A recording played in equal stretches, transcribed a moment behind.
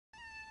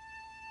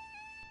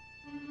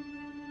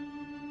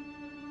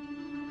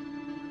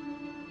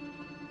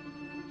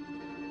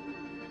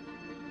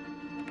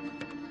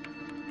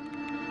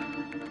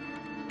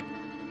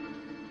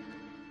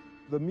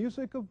The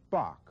music of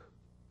Bach.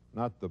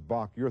 Not the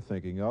Bach you're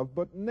thinking of,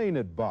 but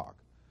Nenad Bach.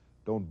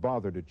 Don't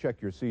bother to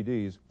check your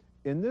CDs.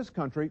 In this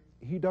country,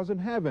 he doesn't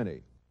have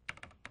any.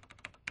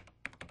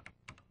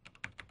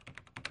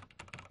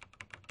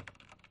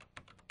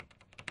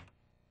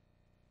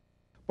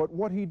 But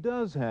what he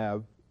does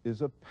have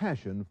is a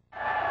passion .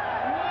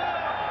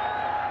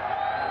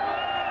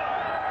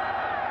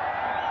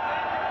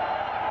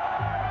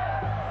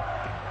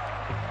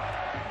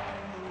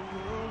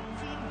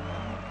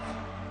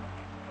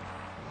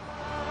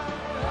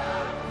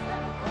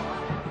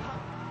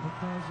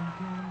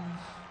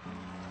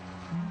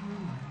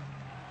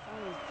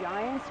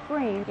 Giant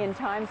screen in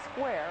Times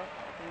Square,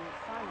 being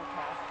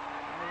simulcast on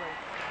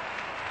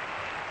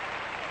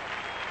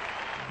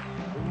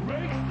the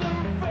radio.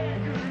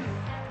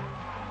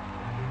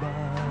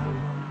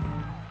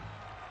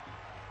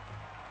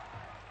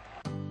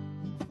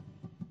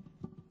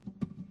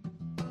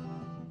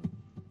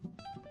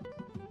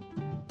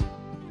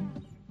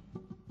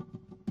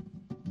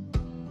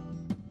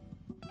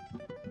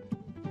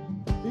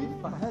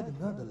 If I had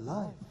another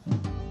life,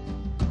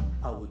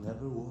 I would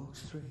never walk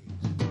straight.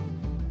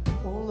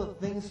 All the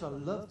things I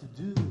love to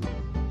do,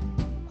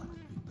 other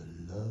people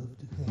love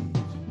to hate.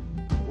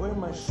 Wear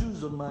my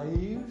shoes on my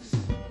ears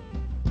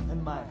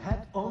and my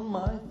hat on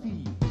my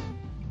feet.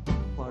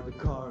 Park the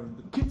car in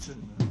the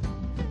kitchen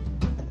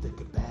and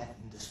take a bath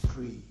in the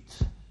street.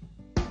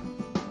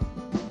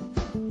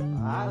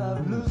 I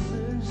love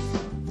losers,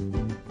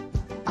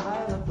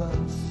 I love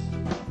bums.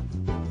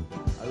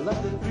 I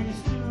love the Three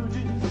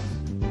Stooges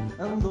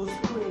and those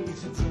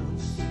crazy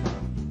drums.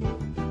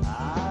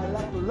 I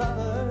like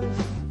lovers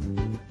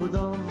who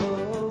don't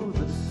vote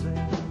the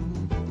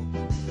same,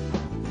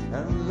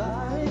 and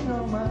lying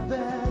on my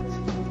bed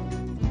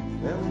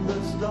in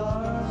the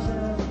stars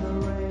and the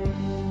rain.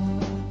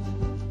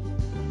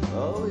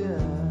 Oh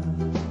yeah.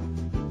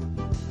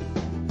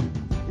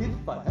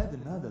 If I had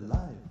another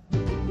life,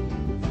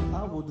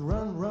 I would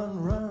run, run,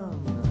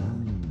 run,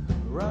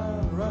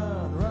 run,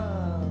 run,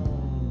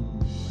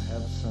 run,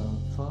 have some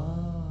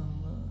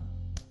fun,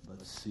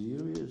 but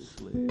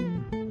seriously.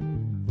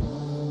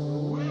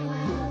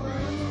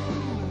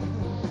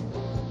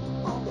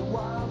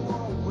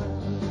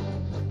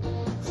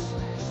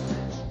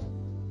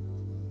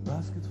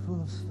 Basket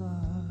full of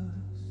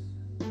stars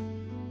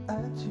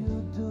at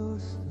your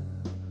doorstep.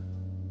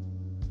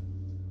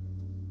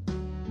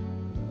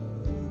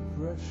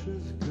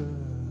 Precious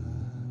girl,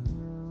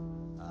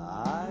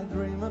 I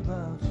dream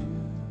about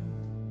you.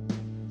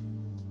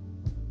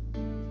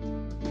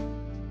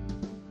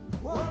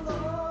 One more,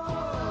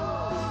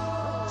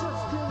 I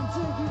just can't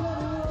take it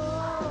anymore.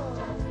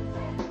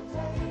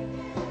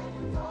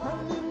 I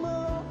need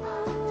more.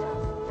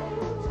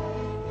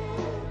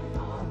 I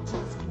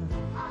just can't.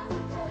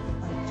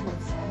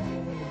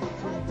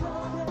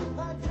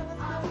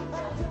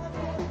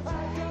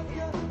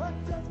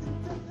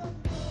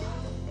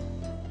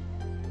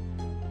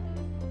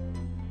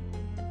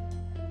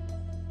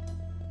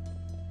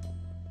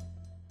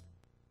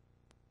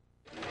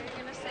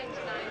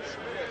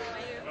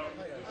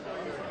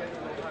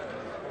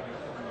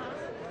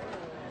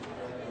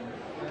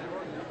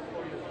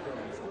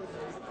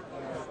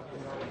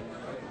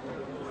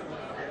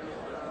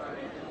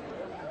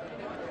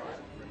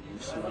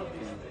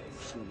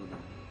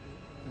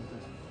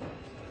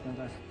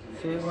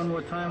 Say it one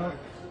more time. That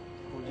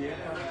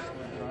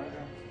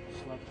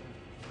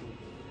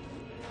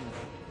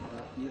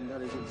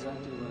is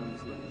exactly what I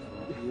was looking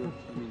for. You, I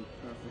mean,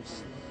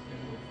 perfect.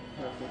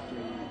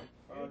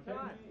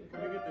 Can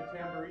we get the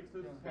tambourine so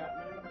this is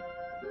happening?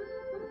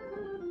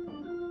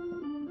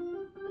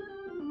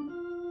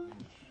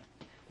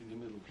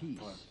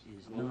 Peace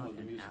is not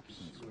an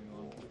absence of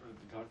war.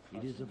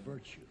 It is a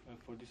virtue,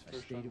 a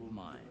state of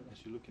mind,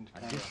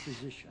 a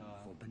disposition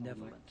for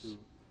benevolence,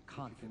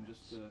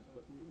 confidence, and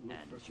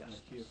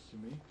justice.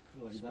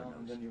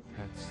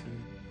 Tetszi,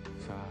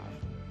 szár,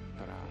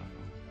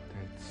 bravo,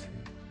 tetszi,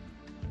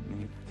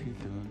 niti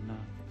duna,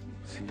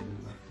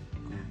 silu,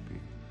 gubi,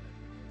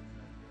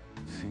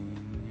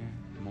 sinje,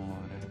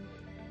 more,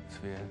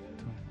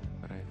 cvijetu,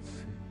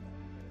 reci,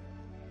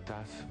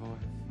 da svoj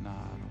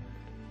narod,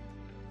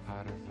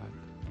 Harvard,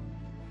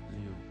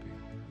 ljubi.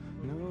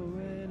 No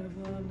way of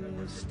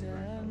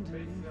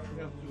understanding.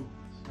 Fill the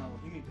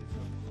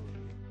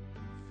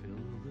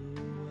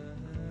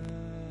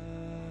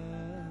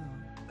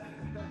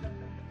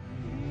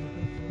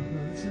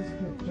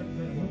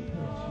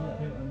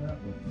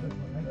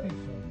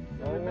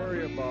Don't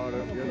worry about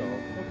it, you know.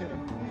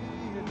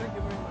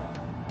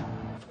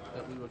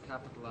 That we were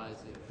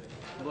capitalizing,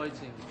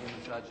 exploiting the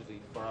human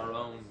tragedy for our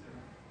own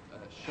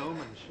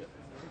showmanship.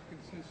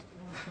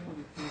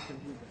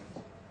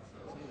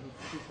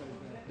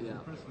 Yeah.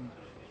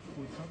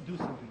 Would do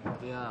something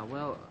like that. Yeah,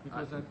 well,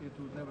 because it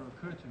would never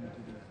occur to me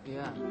to do that.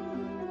 Yeah.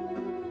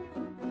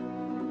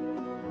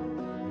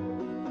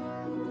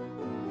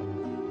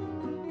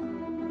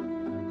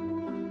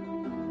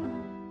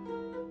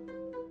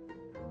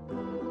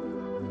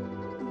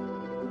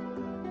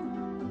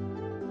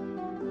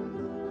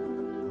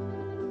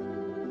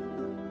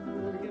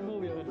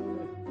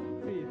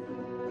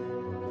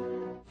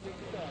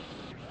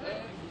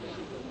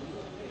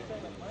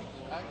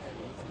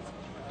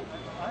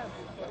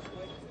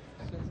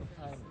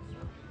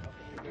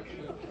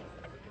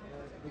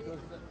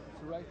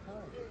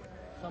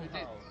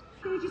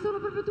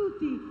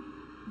 tutti.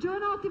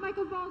 Giovanotti,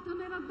 Michael Bolton,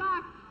 Nenad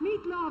Bach,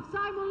 Meatloaf,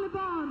 Simon Le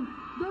Bon,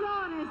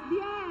 Dolores,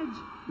 The Edge,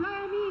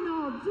 Brian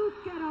Eno,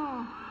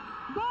 Zucchero,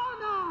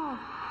 Bono,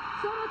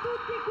 sono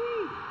tutti qui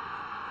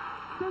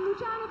con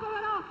Luciano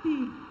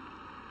Pavarotti.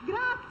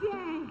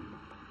 Grazie!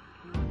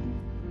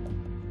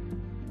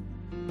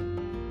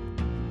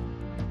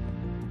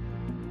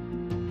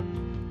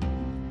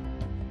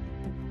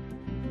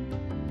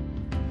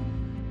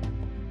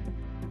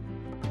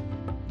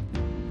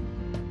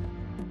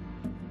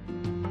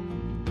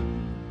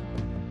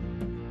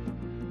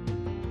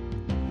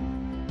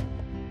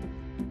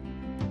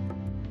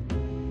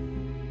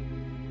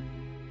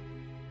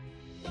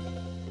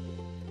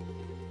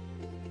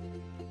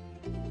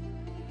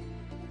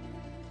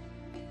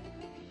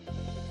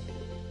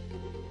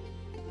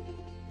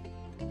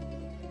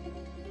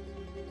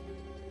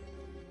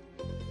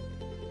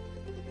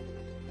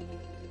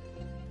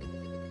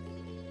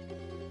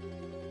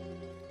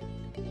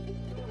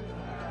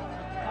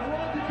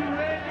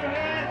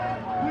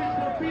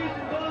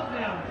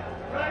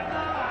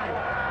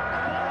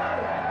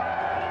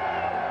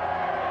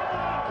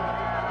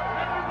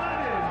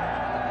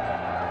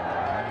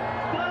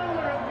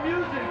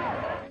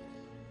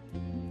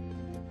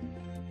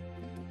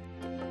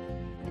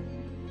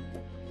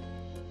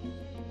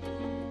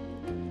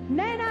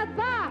 Nenad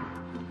Bach!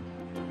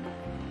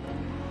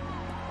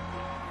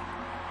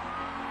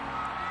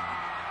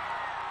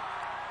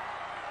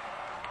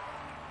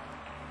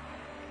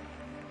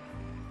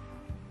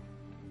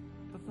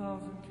 A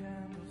thousand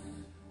candles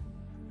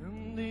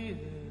in the air,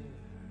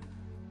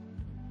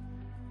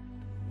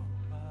 one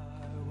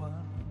by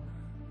one.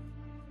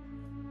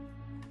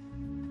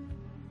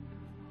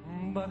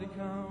 Body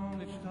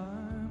count each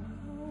time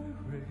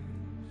I raise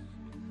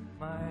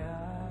my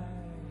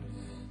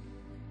eyes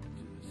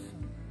to the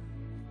sun.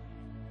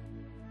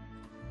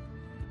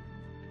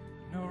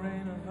 No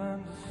rain of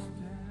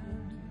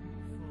understanding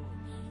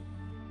falls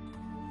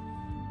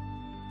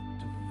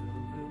to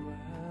fill the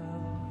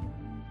well.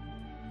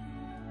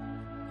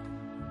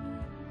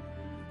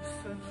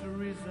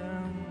 Centuries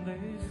and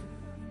days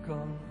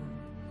gone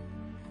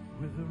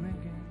with the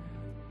ringing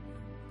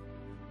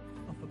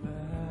of a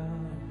bell.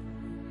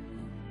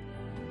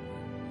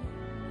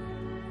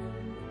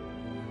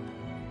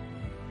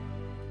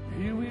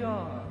 Here we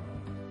are,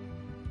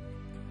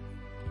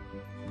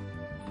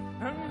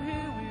 and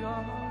here we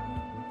are.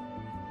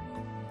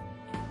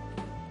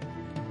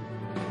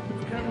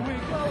 Can we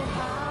go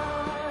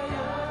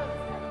higher,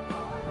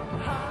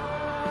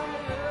 higher,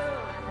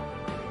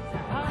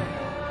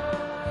 higher?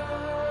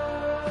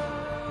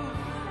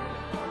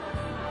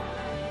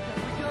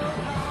 Can we go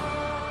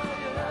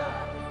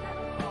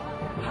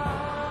higher,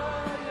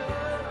 higher,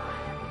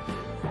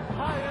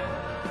 higher?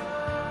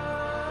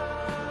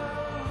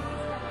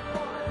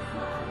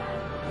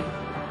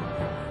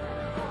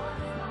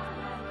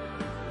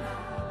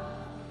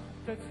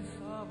 Teci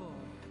Savo,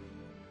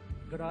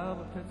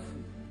 Drava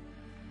teci,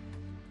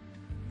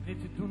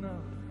 niti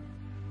Dunav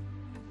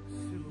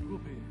silu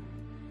gubi.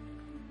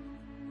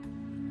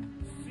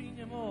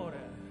 Sinje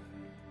more,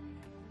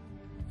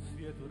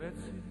 svijetu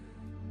reci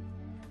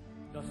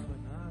da svoj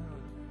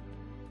narod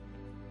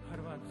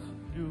Hrvat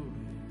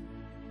ljubi.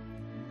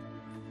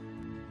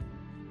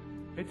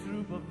 A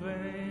troop of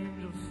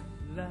angels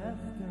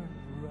left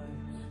and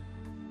right,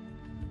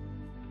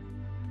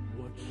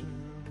 watch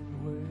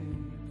and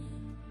wait.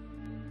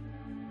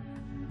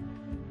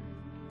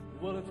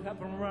 Will it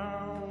happen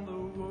round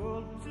the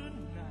world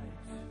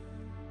tonight?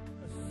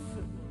 A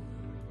simple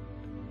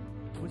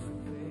twist of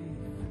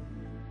faith.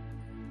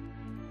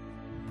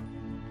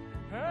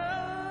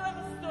 And let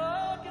us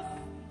talk as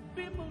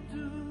people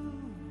do,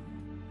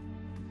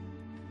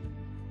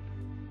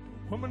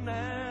 woman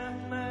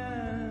and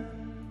man.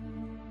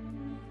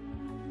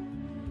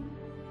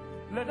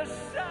 Let us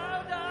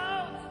shout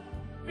out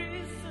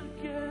peace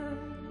again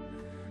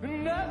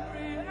in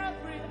every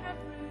land.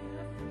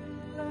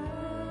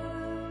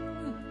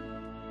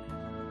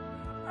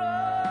 Oh,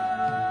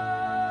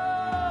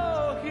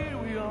 here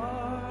we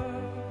are,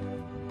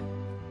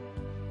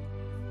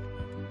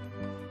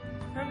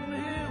 and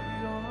here we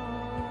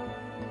are.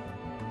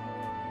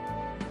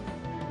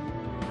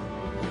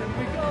 Can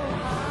we go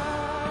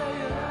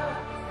higher,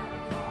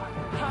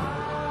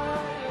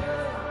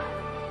 higher,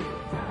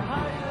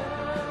 higher?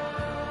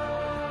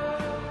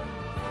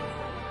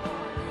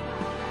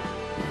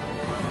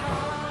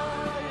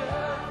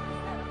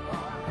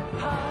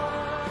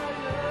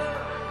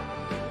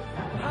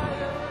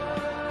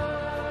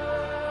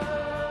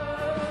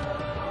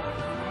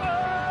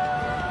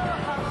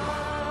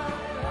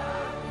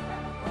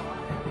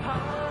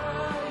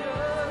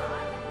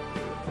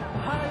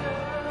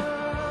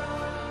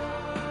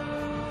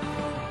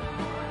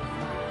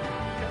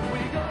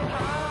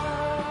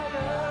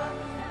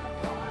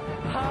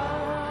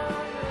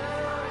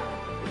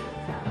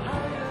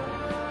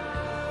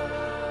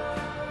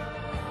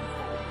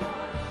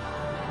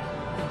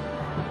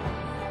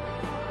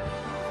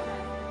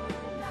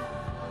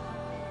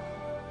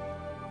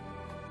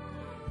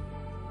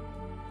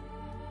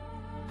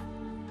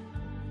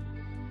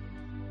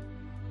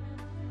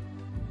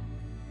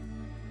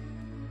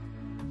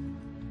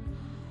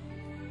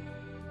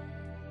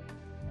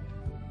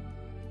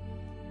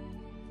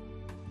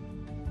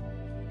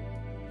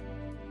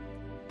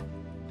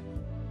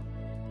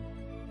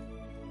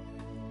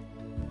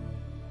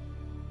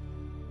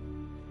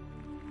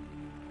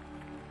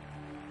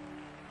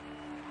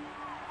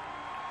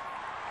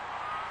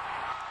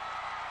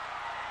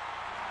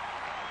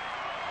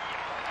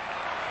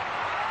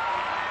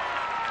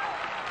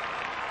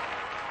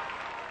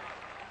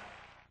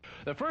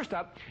 The first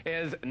up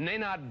is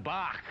Nenad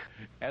Bach.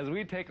 As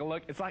we take a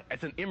look, it's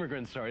an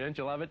immigrant story, don't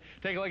you love it?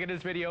 Take a look at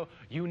this video,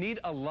 You Need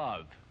a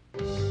Love.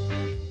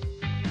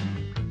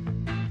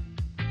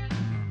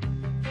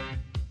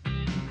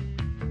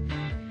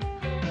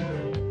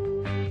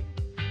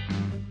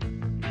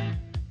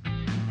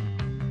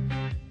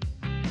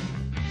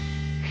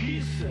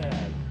 He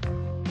said,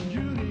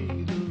 you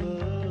need a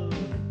love,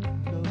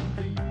 not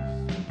these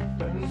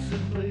fancy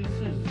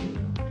places.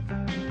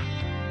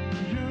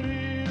 You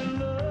need a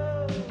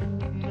love,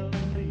 not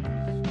these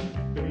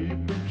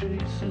paper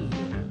chases.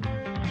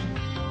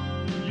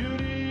 You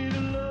need a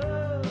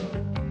love,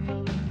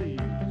 not these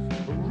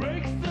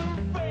rakes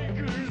and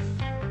fakers.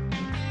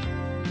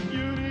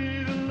 You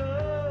need a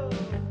love,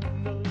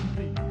 not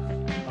these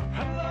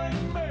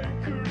headline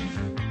makers.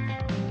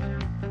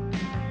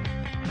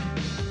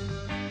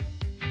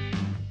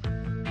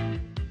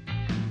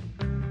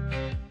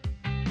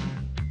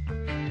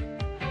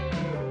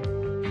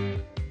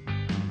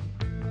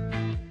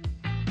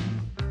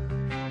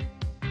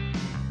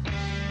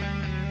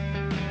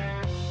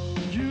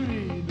 You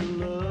need a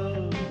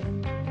love,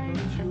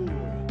 not your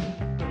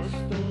dust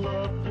and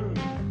laughter.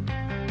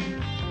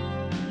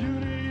 You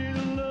need a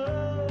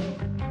love,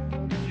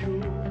 not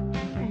your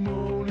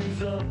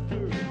mornings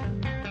after.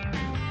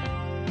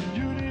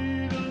 You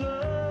need a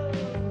love,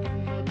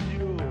 not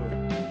your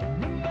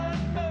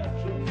midnight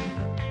mattress.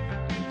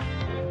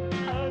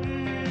 I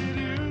need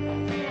you.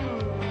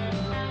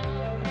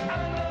 I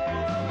know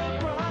what the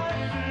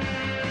price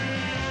is.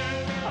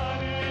 I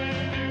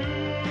need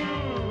you.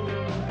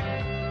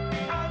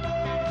 I know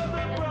what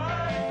the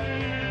price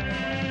is.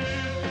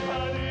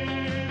 I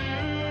need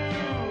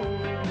you.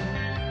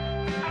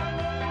 I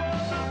know what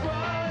the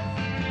price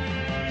is.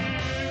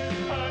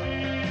 I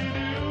need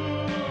you.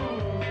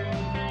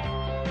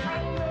 I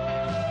know.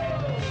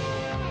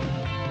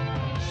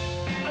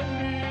 I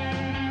need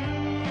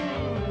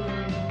you.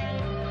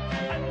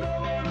 I know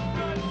what the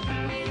price is.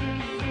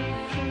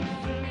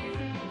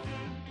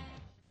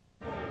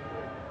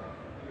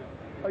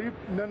 Are you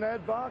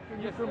Nenad Bach?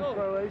 Are you from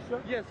Croatia?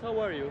 Yes, how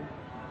are you?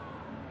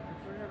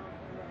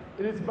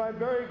 It is my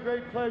very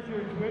great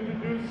pleasure to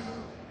introduce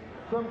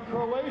from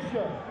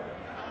Croatia,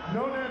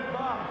 Nenad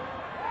Bach.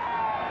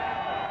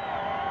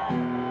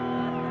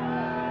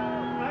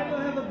 I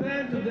don't have a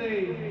band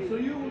today, so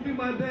you will be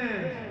my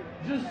band.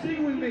 Just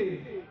sing with me.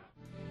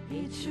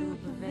 Each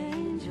troop of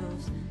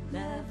angels,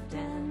 left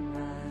and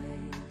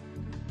right,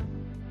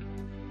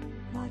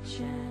 watch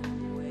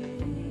and wait.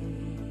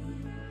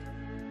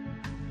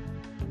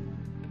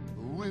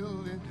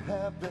 Will it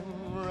happen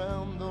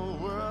around the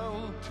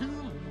world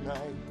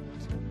tonight?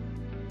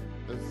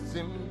 A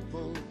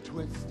simple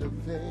twist of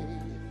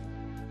fate.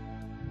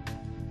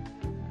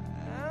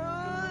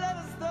 Let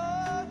us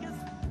talk as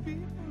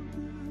people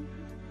do,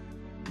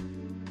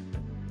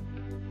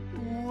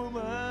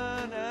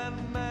 woman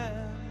and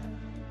man.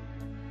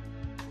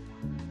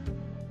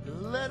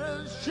 Let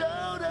us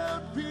shout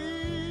out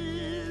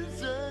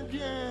peace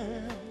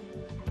again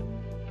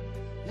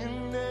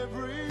in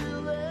every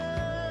land.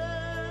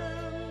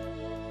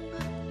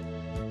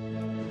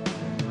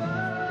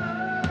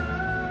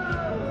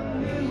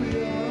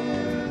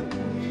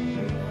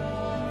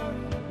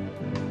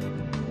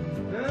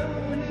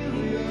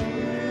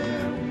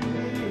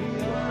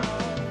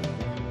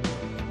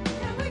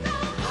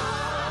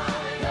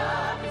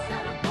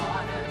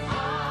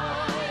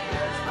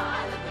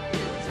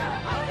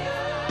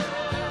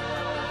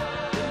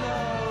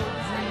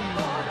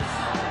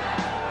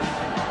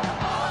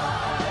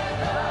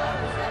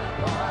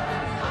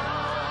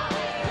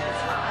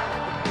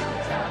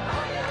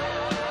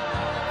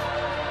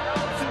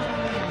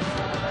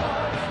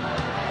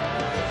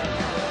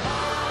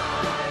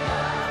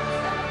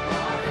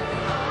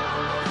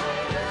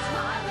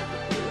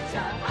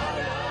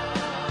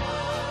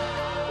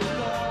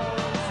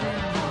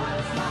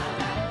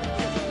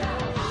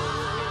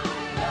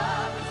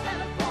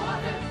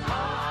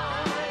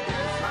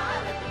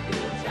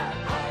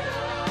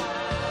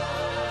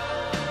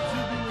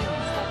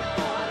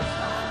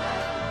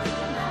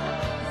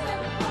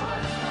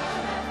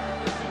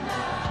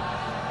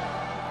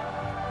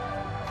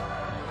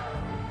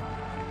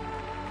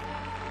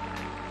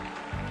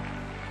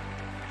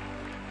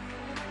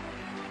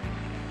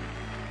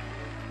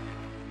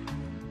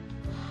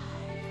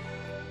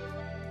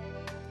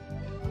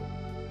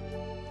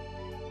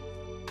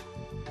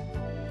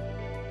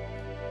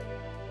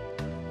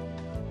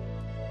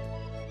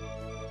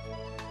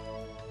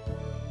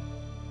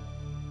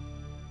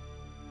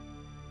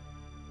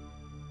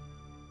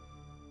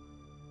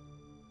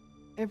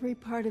 Every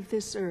part of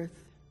this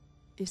earth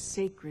is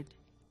sacred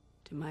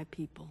to my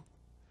people.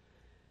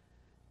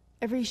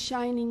 Every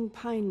shining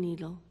pine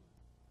needle,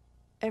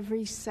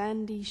 every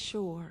sandy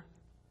shore,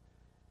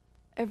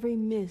 every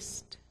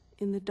mist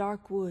in the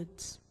dark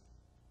woods,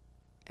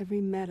 every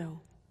meadow,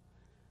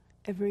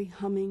 every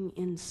humming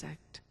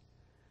insect,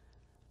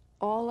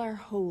 all are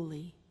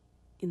holy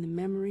in the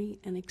memory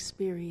and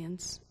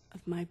experience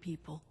of my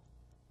people.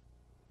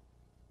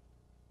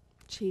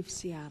 Chief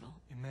Seattle.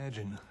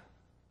 Imagine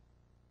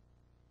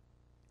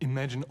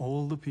Imagine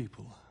all the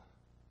people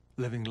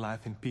living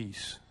life in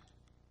peace.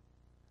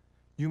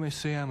 You may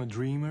say I'm a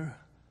dreamer,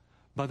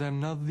 but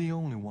I'm not the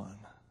only one.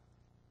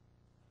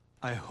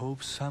 I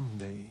hope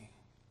someday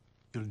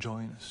you'll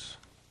join us,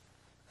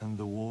 and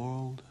the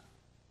world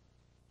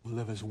will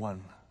live as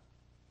one.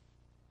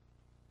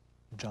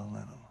 John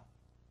Lennon.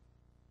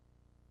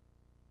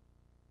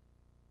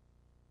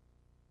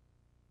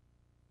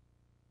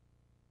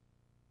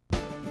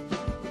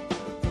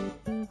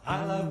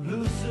 I love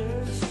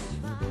losers,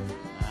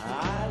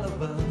 I love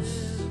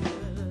bums,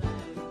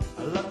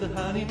 I love the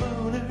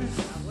honeymooners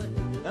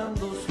and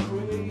those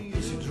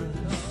crazy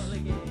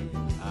dreams.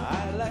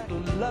 I like the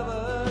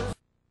lovers.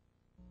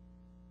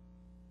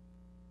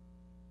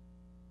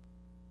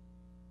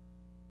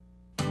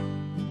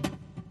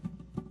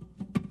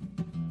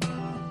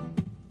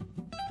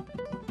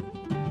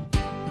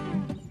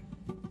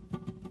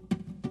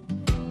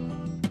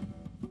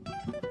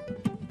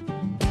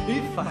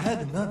 If I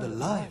had another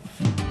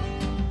life,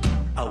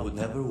 I would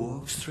never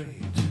walk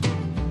straight.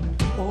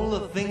 All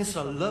the things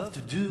I love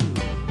to do,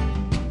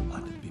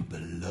 other people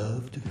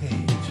love to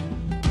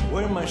hate.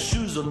 Wear my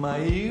shoes on my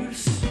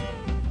ears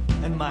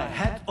and my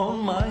hat on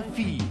my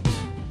feet.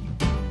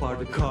 Park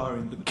the car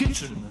in the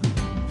kitchen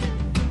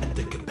and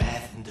take a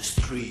bath in the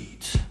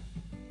street.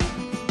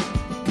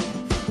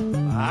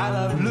 I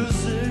love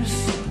losers,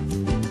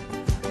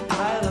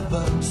 I love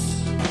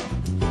bums,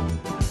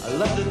 I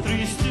love the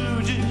Three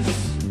Stooges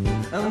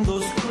and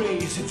those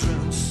crazy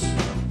drums.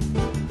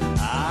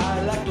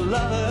 I like the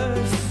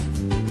lovers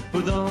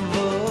who don't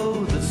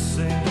vote the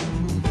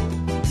same,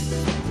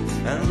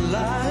 and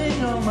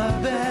lying on my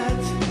bed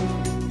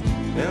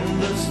in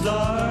the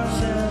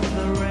stars and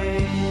the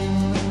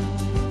rain.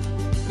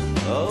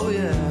 Oh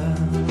yeah.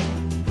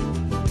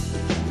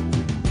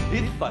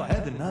 If I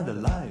had another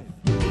life,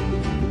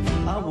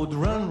 I would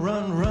run,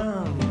 run,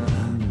 run,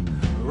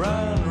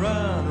 run,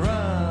 run,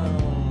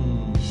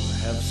 run,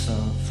 have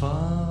some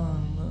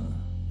fun,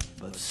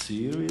 but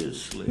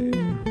seriously.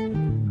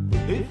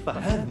 If I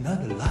had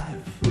another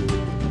life,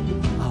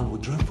 I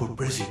would run for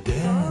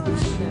president,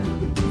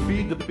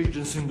 feed the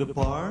pigeons in the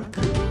park,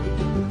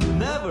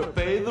 never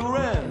pay the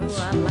rent. Ooh,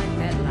 I like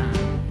that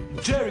line.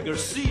 Jerry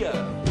Garcia,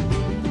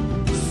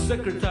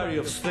 Secretary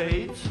of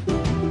State,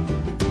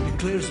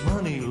 declares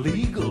money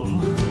illegal.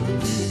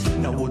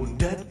 Now wouldn't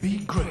that be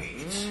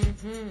great?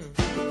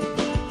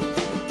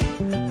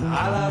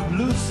 I love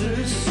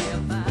losers,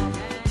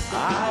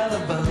 I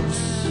love bums,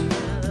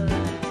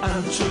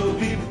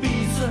 anchovy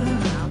pizza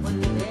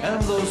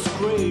and those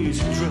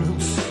crazy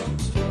drums.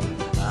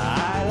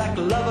 I like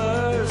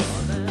lovers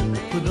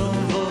who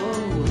don't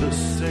vote the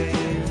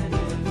same,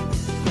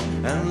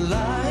 and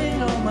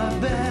lying on my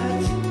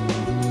bed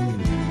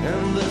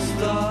in the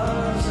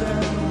stars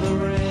and the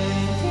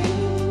rain.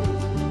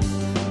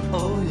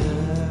 Oh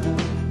yeah.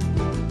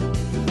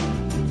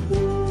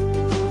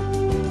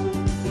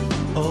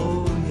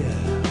 Oh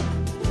yeah.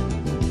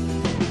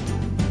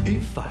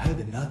 If I had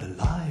another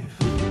life,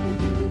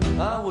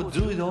 I would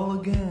do it all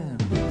again.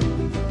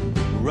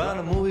 Run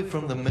a movie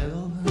from the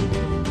middle,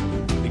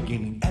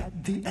 beginning at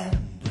the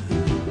end.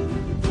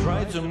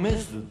 Try to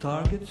miss the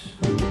target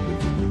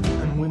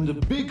and win the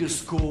biggest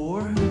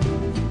score.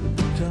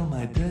 Tell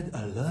my dad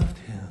I loved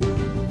him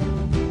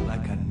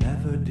like I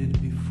never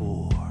did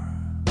before.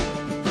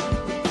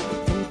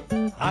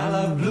 I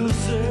love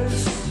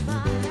losers,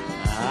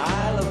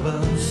 I love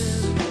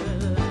bums,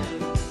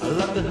 I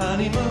love the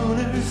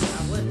honeymooners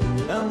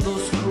and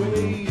those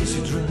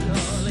crazy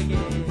dreams.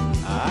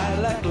 I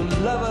like the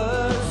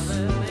lovers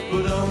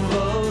who don't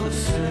vote the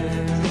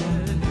same,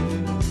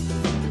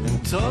 and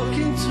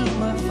talking to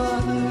my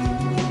father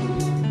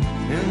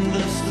in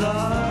the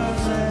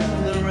stars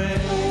and the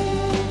rain.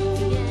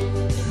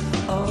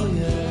 Oh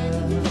yeah.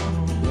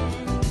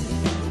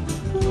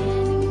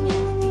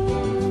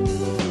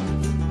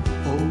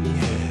 Oh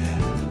yeah.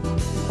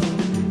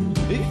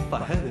 If I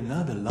had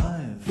another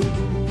life,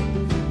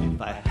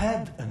 if I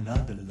had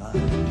another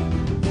life,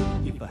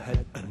 if I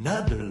had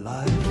another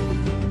life,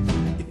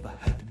 if I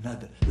had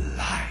another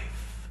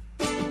life.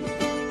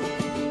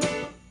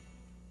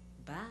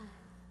 Bye.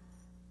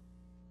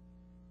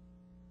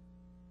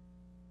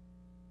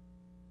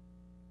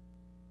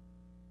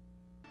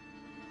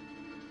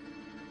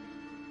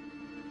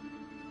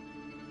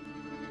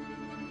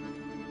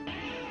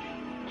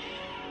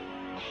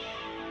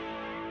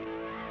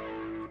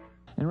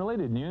 In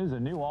related news, a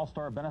new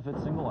all-star benefit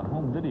single and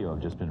home video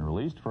have just been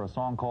released for a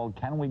song called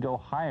Can We Go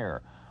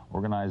Higher?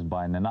 Organized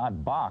by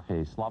Nenad Bach,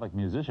 a Slavic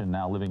musician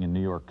now living in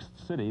New York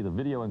City. The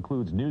video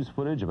includes news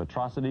footage of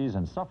atrocities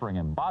and suffering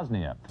in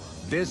Bosnia.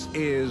 This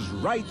is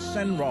Rights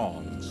and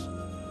Wrongs.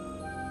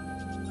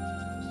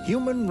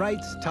 Human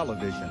Rights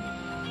Television.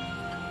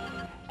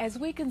 As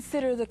we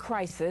consider the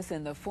crisis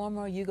in the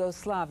former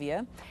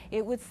Yugoslavia,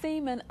 it would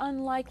seem an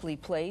unlikely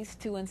place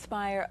to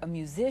inspire a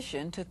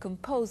musician to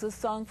compose a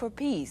song for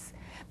peace.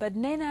 But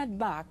Nenad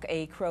Bach,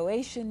 a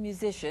Croatian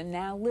musician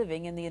now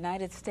living in the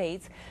United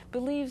States,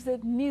 believes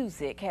that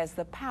music has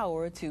the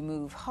power to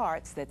move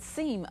hearts that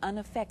seem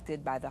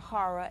unaffected by the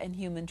horror and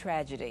human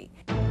tragedy.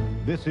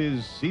 This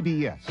is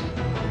CBS.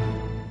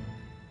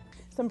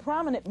 Some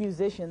prominent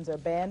musicians are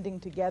banding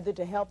together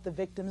to help the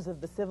victims of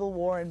the civil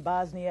war in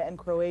Bosnia and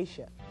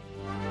Croatia.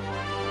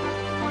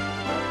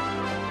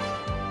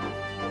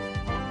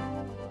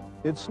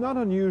 It's not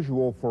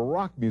unusual for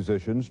rock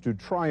musicians to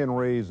try and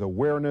raise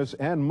awareness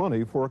and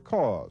money for a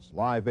cause.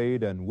 Live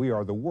Aid and We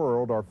Are the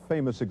World are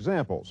famous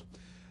examples.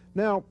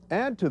 Now,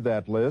 add to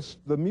that list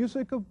the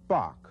music of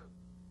Bach.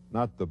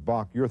 Not the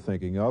Bach you're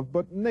thinking of,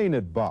 but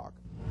Nenad Bach.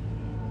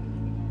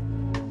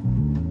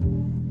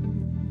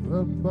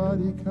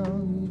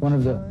 One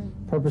of the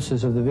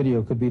purposes of the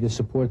video could be to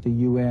support the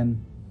UN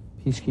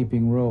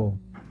peacekeeping role.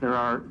 There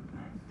are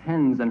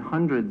tens and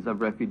hundreds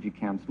of refugee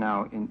camps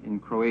now in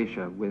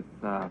Croatia with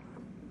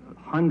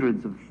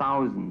hundreds of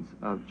thousands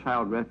of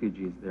child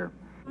refugees there.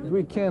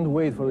 We can't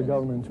wait for the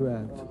government to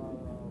act.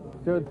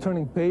 They're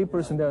turning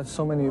papers and there are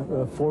so many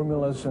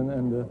formulas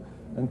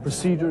and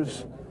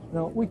procedures.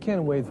 No, we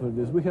can't wait for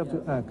this. We have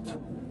to act.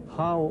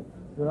 How?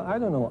 I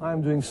don't know.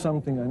 I'm doing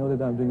something. I know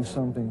that I'm doing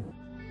something.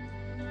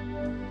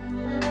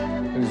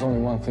 There's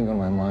only one thing on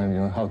my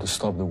mind, how to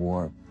stop the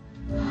war.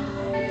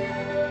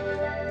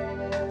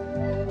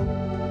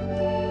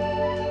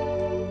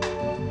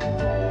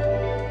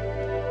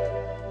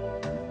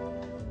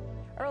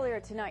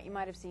 Tonight, you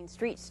might have seen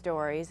Street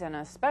Stories and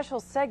a special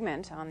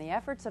segment on the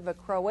efforts of a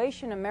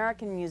Croatian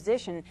American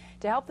musician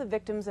to help the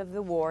victims of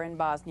the war in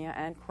Bosnia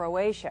and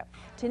Croatia.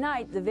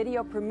 Tonight, the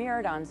video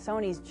premiered on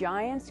Sony's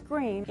giant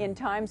screen in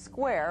Times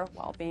Square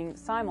while being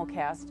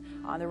simulcast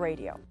on the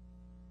radio.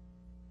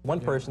 One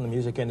person in the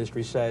music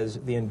industry says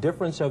the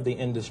indifference of the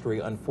industry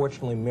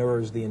unfortunately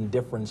mirrors the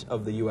indifference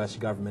of the U.S.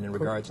 government in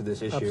regards to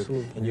this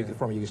issue in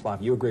former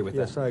Yugoslavia. You agree with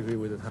that? Yes, I agree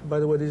with it. By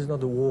the way, this is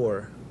not a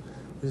war.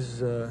 This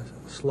is a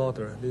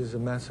slaughter. This is a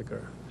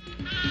massacre.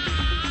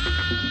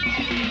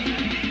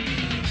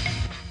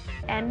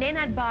 And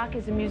Nenad Bach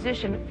is a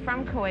musician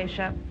from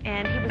Croatia,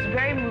 and he was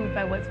very moved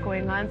by what's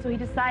going on, so he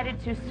decided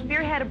to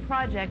spearhead a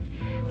project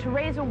to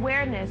raise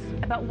awareness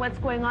about what's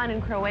going on in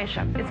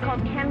Croatia. It's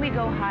called Can We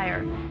Go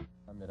Higher?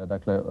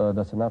 Dakle,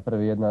 da se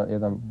napravi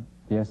jedan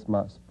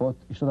pjesma, spot,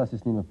 i što da se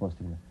s njime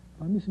postigne?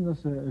 Pa mislim da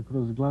se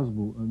kroz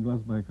glazbu,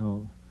 glazba je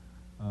kao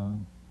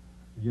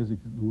jezik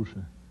duše.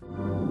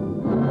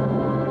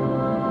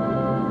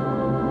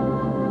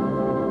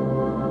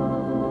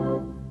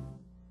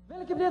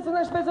 Veliki pljesak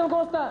naš specijalnog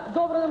gosta,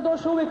 dobro nam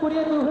došao uvijek u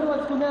Rijeku i u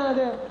Hrvatsku,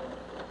 Nenade.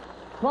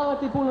 Hvala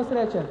ti, puno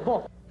sreće.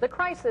 Bog. The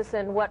crisis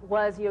in what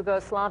was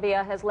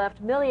Yugoslavia has left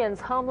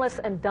millions homeless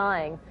and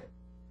dying.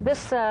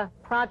 This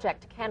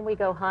project, Can We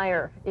Go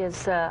Higher,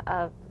 is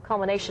a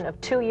culmination of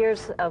 2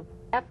 years of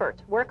effort,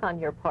 work on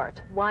your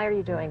part. Why are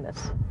you doing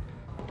this?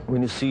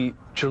 When you see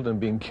children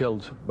being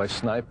killed by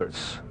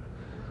snipers,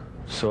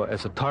 so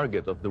as a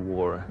target of the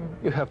war,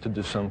 you have to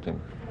do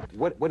something.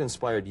 What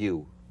inspired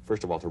you,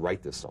 first of all, to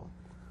write this song?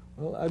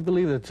 Well, I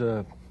believe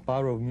that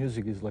power of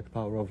music is like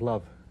power of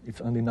love.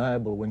 It's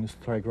undeniable when you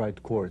strike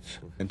right chords.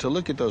 And to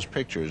look at those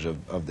pictures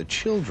of the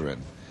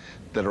children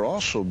that are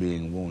also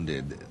being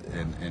wounded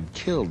and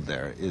killed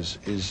there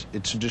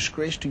it's a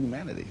disgrace to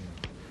humanity.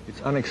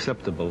 It's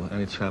unacceptable,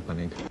 and it's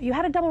happening. You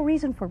had a double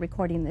reason for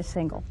recording this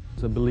single.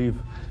 I believe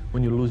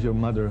when you lose your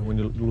mother, when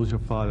you lose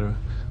your father,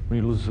 when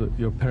you lose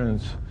your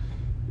parents,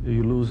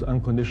 you lose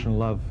unconditional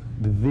love,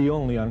 the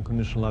only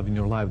unconditional love in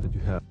your life that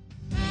you have.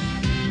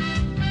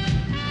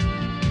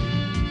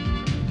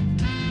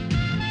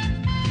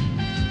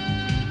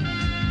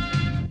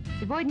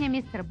 Сегодня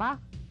мистер Бах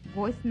 –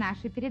 гость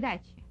нашей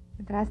передачи.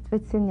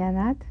 Здравствуйте,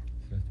 Nenad.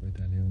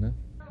 Здравствуйте, Алена.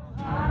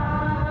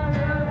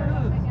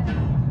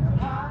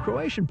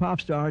 Croatian pop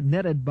star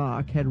Nenad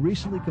Bach had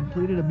recently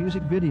completed a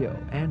music video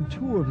and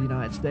tour of the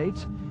United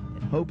States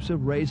in hopes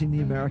of raising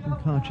the American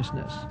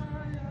consciousness.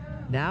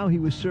 Now he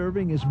was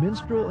serving as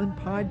minstrel and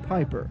Pied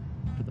Piper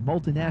for the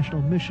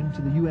multinational mission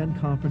to the UN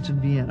conference in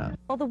Vienna.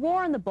 Well, the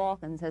war in the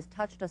Balkans has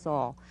touched us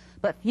all,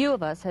 but few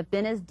of us have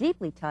been as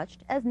deeply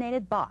touched as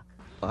Nenad Bach.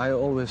 I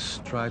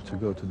always try to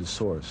go to the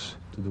source,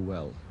 to the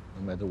well,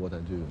 no matter what I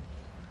do.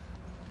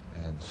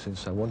 And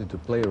since I wanted to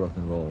play rock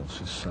and roll,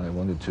 since I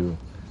wanted to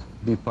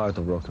be part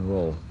of rock and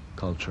roll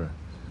culture,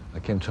 I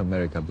came to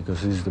America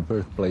because this is the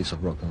birthplace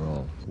of rock and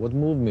roll. What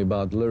moved me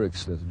about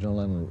lyrics that John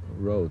Lennon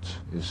wrote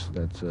is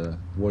that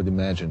word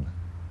imagine.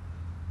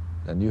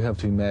 And you have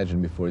to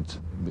imagine before it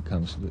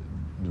becomes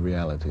the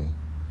reality.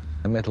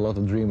 I met a lot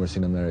of dreamers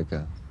in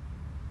America,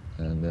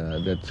 and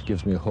that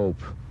gives me hope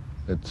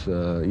that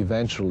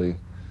eventually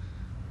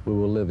we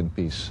will live in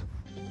peace.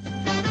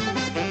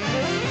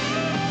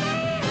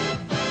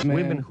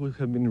 Women who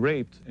have been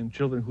raped and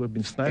children who have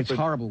been sniped. It's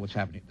horrible what's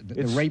happening.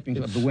 The raping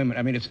of the women.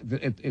 I mean,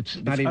 it's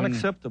not even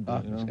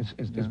unacceptable.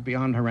 It's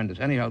beyond horrendous.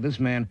 Anyhow, this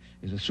man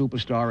is a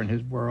superstar in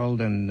his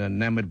world, and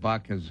Nenad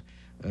Bach has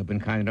been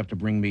kind enough to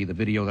bring me the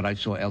video that I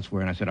saw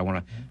elsewhere, and I said I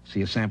want to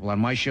see a sample on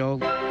my show.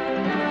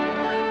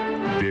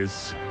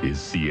 This is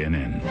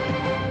CNN.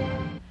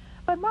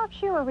 But Mark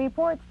Shearer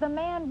reports the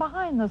man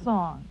behind the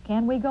song,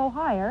 Can We Go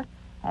Higher,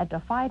 had to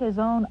fight his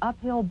own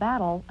uphill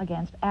battle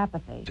against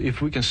apathy.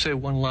 If we can save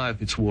one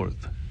life, it's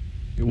worth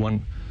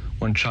one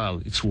one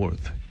child it's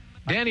worth.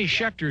 Danny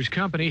Schechter's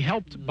company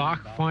helped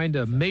Bach find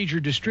a major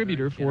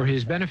distributor for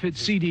his benefit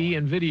CD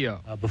and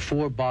video.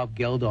 Before Bob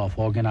Geldof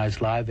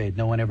organized Live Aid,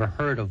 no one ever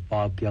heard of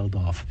Bob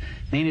Geldof.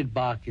 Nenad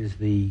Bach is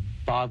the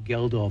Bob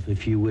Geldof,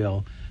 if you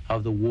will,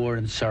 of the war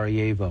in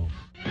Sarajevo.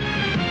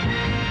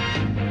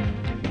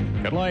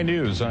 Headline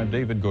News, I'm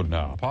David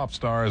Goodnow. Pop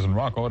stars and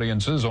rock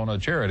audiences on a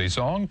charity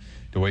song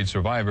to aid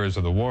survivors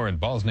of the war in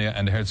Bosnia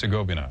and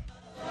Herzegovina.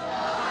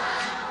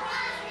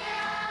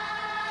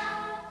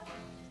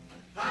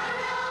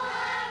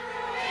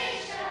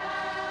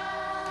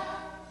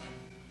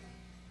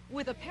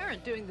 With a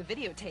parent doing the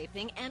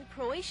videotaping and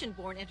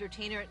Croatian-born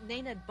entertainer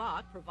Nenad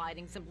Bach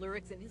providing some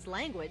lyrics in his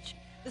language,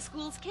 the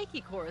school's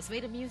Keiki chorus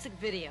made a music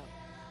video,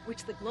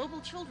 which the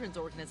Global Children's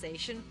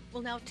Organization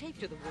will now take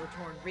to the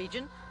war-torn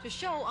region to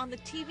show on the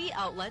TV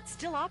outlet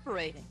still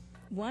operating.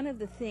 One of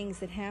the things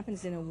that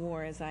happens in a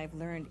war, as I've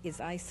learned, is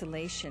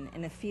isolation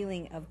and a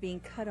feeling of being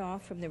cut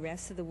off from the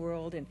rest of the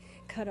world and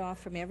cut off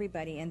from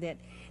everybody, and that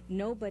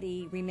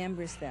nobody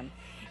remembers them.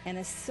 And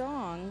a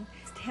song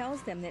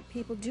tells them that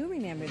people do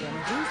remember them,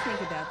 do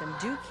think about them,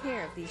 do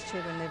care if these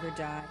children live or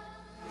die.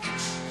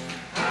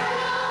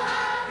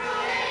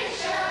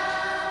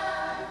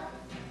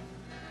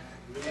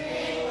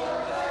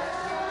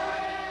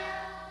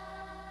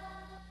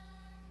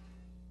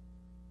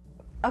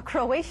 A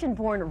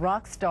Croatian-born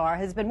rock star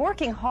has been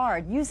working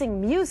hard using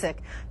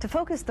music to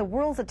focus the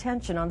world's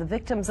attention on the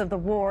victims of the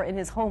war in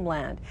his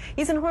homeland.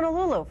 He's in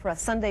Honolulu for a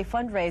Sunday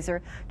fundraiser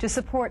to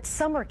support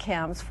summer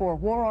camps for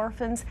war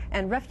orphans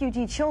and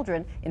refugee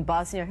children in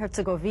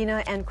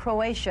Bosnia-Herzegovina and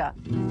Croatia.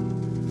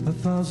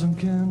 1,000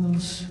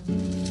 candles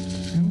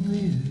in the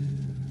air,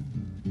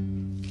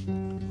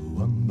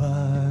 one by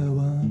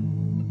one.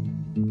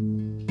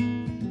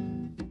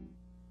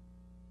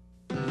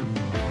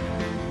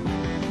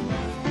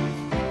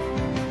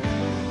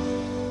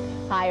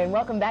 Hi, and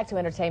welcome back to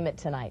Entertainment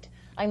Tonight.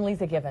 I'm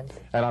Lisa Gibbons.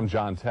 And I'm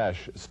John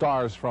Tesh.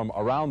 Stars from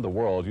around the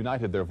world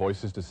united their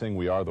voices to sing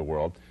We Are the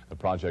World. The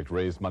project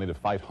raised money to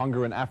fight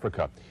hunger in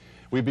Africa.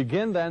 We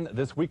begin then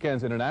this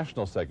weekend's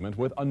international segment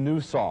with a new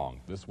song,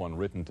 this one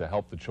written to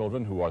help the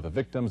children who are the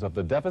victims of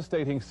the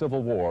devastating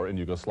civil war in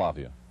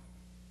Yugoslavia.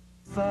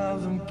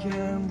 1,000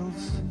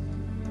 candles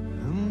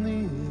in the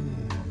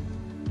air,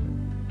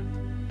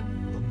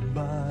 one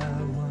by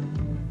one.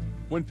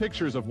 When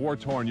pictures of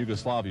war-torn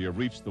Yugoslavia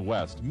reached the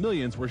West,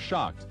 millions were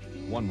shocked.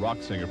 One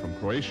rock singer from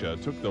Croatia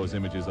took those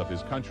images of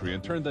his country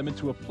and turned them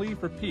into a plea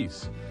for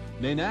peace.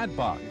 Nenad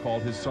Bach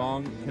called his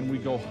song, Can We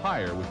Go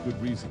Higher, with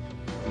good reason.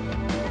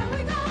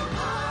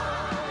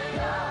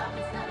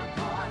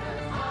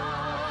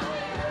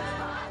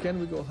 Can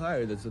we go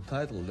higher? That's the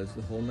title, that's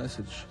the whole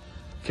message.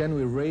 Can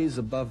we raise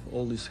above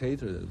all this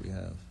hatred that we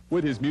have?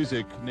 With his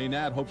music,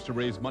 Nenad hopes to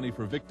raise money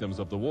for victims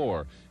of the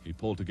war. He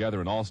pulled together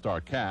an all-star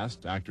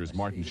cast. Actors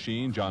Martin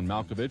Sheen, John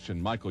Malkovich,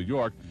 and Michael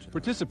York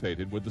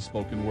participated with the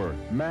spoken word.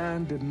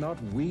 Man did not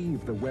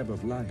weave the web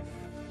of life.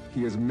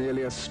 He is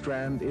merely a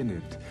strand in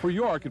it. For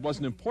York, it was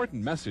an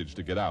important message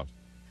to get out.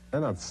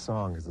 Nenad's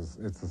song is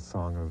it's a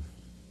song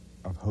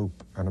of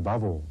hope, and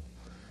above all,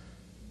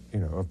 you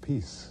know, of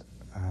peace.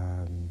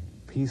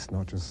 Peace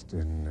not just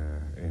in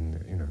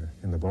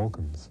the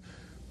Balkans,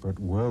 but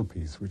world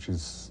peace, which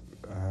is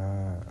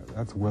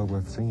that's well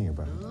worth singing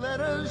about.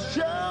 Let us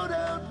shout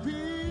out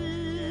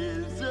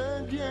peace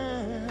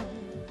again.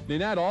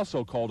 Nenad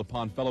also called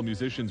upon fellow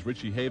musicians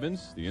Richie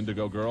Havens, the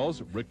Indigo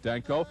Girls, Rick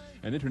Danko,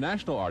 and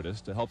international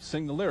artists to help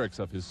sing the lyrics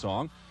of his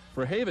song.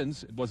 For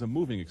Havens, it was a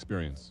moving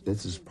experience.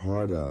 This is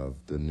part of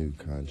the new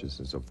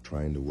consciousness of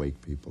trying to wake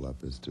people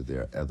up as to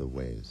their other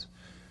ways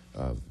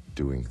of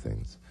doing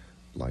things,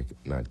 like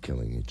not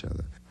killing each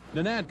other.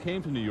 Nenad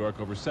came to New York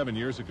over 7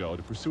 years ago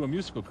to pursue a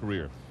musical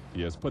career.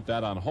 He has put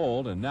that on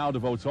hold and now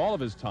devotes all of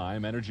his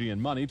time, energy,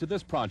 and money to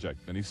this project.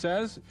 And he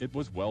says it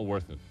was well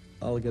worth it.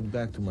 I'll get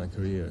back to my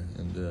career,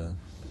 and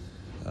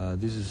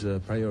this is a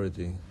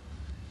priority.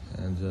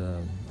 And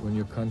when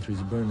your country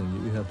is burning,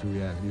 you have to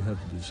react. You have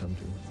to do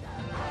something.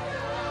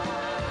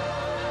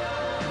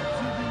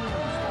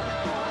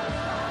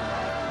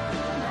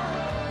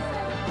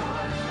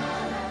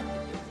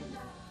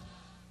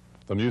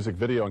 The music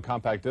video and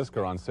compact disc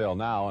are on sale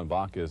now, and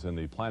Bach is in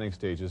the planning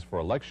stages for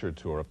a lecture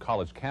tour of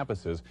college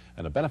campuses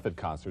and a benefit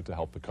concert to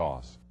help the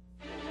cause.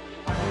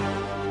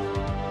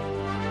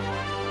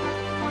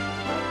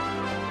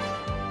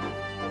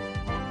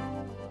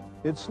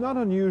 It's not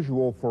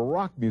unusual for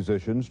rock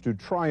musicians to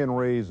try and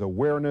raise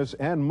awareness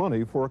and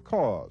money for a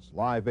cause.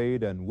 Live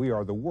Aid and We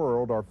Are the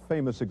World are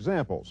famous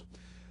examples.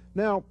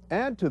 Now,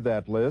 add to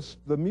that list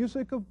the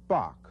music of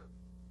Bach.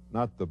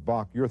 Not the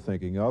Bach you're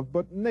thinking of,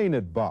 but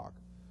Nenad Bach.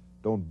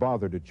 Don't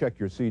bother to check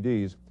your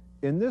CDs.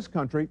 In this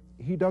country,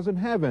 he doesn't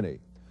have any.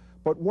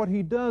 But what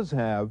he does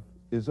have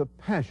is a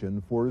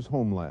passion for his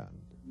homeland.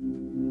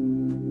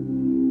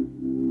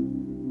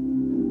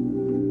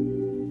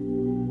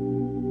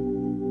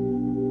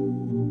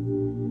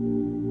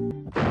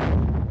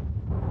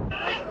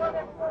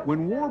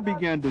 When war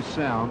began to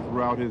sound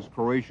throughout his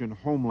Croatian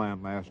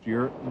homeland last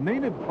year,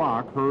 Nenad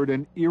Bach heard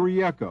an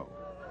eerie echo.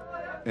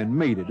 and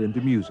made it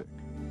into music.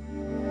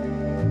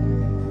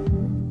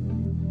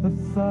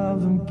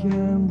 1,000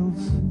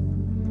 candles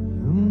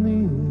in the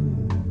air,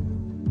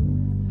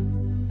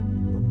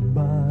 one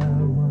by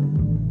one.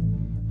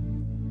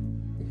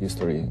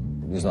 History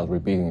is not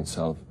repeating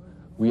itself.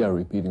 We are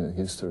repeating the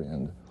history.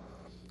 And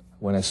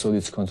when I saw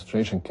these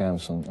concentration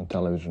camps on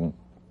television,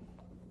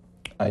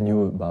 I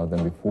knew about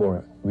them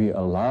before. We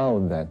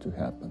allowed that to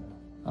happen.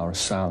 Our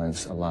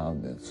silence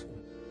allowed this.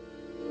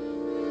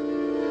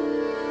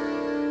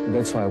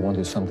 That's why I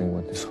wanted something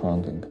with this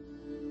haunting.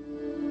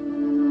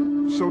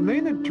 So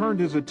Nenad turned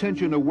his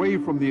attention away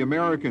from the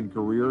American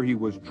career he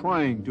was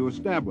trying to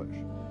establish.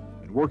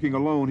 And working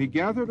alone, he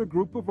gathered a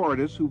group of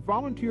artists who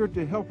volunteered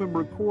to help him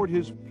record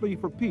his plea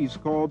for peace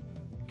called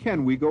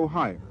Can We Go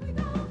Higher?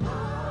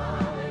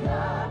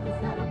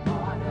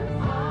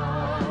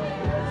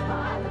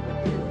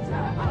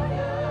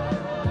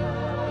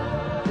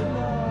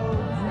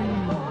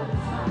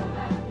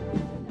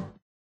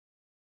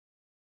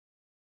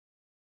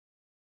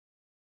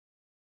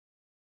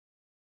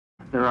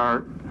 There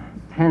are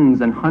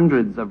tens and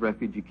hundreds of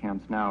refugee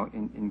camps now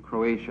in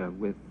Croatia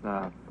with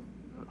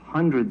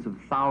hundreds of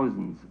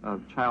thousands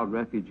of child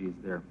refugees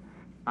there.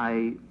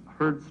 I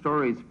heard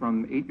stories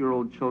from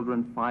 8-year-old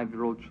children,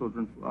 5-year-old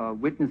children,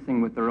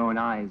 witnessing with their own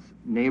eyes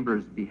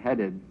neighbors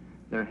beheaded,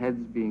 their heads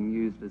being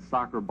used as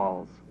soccer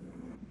balls.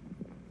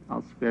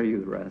 I'll spare you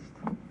the rest.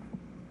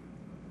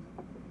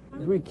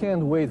 We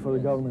can't wait for the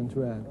government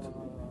to act.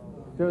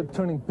 They're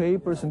turning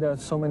papers and there are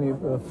so many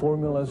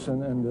formulas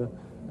and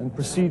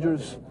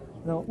procedures.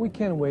 No, we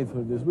can't wait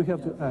for this. We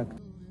have to act.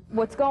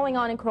 What's going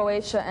on in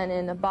Croatia and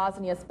in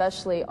Bosnia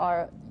especially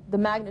are the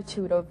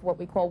magnitude of what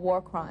we call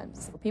war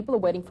crimes. People are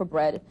waiting for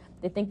bread.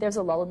 They think there's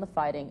a lull in the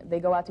fighting. They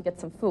go out to get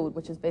some food,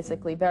 which is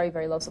basically very,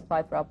 very low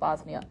supply throughout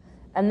Bosnia.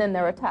 And then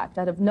they're attacked.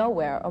 Out of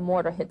nowhere, a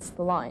mortar hits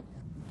the line.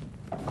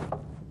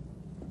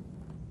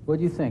 What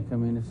do you think? I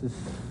mean, this is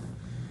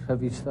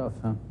heavy stuff,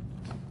 huh?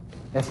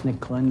 Ethnic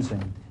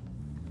cleansing.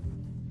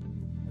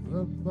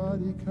 The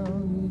body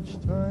count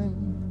each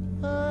time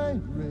I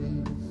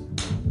raise.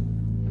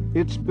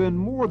 It's been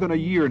more than a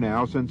year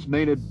now since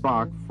Nenad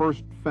Bach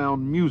first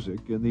found music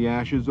in the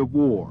ashes of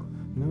war.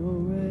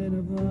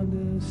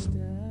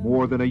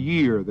 More than a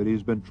year that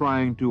he's been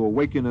trying to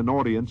awaken an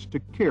audience to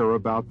care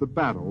about the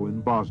battle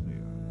in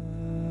Bosnia.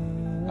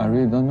 I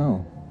really don't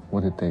know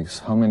what it takes.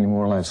 How many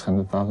more lives?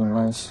 100,000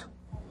 lives?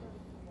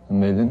 A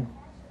million?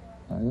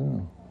 I don't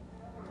know.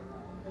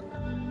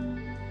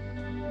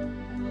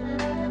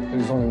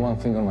 There's only one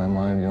thing on my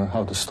mind,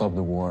 how to stop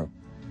the war.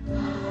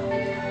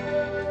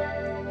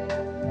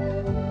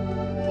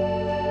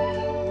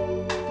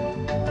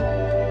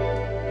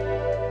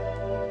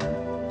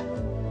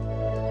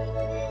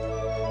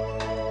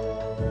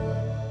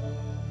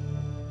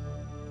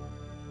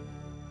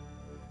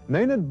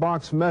 Nenad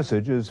Bach's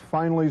message is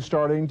finally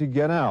starting to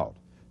get out.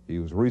 He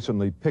was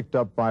recently picked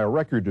up by a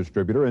record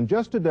distributor, and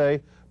just today,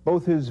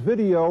 both his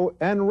video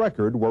and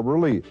record were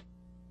released.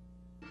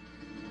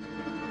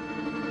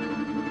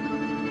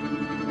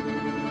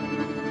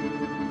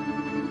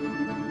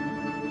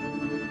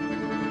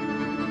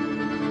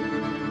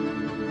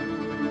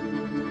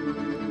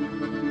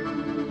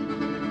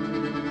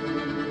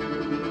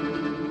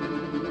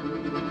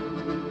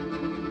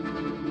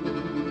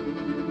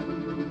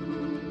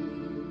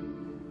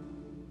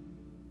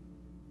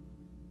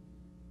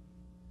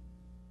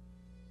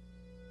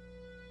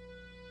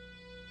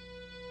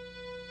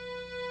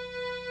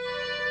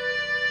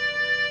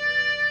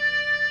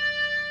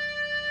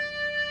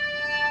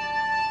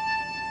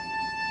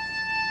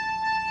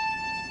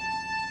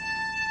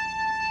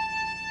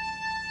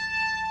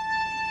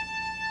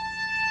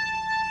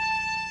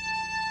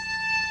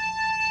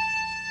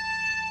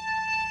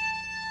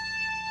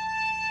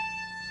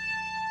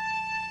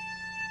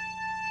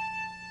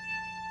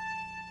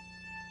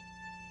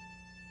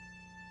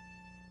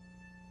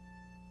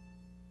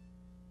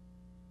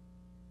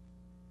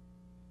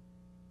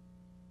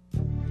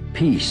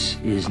 Peace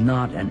is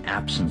not an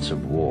absence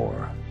of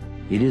war.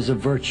 It is a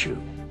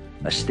virtue,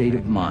 a state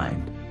of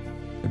mind.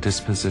 A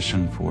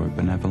disposition for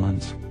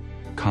benevolence,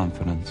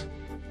 confidence,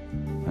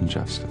 and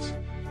justice.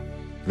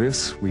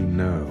 This we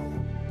know.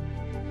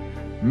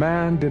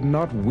 Man did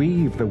not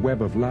weave the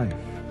web of life.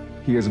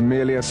 He is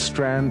merely a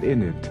strand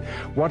in it.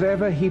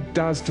 Whatever he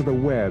does to the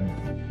web,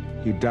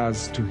 he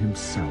does to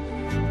himself.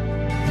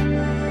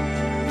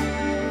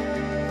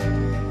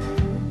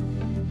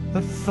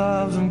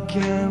 1,000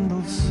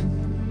 candles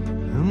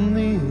in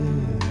the air,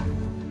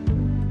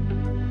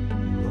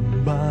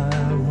 one by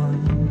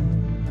one.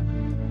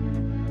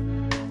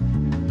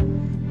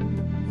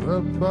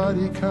 The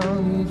body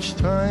count each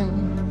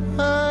time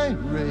I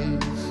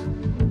raise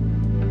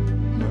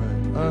my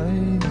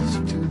eyes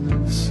to the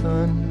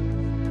sun.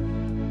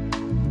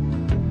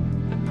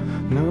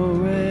 No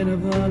rain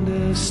of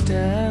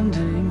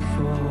understanding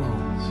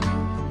falls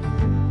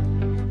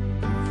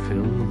to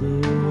fill the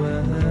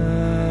well.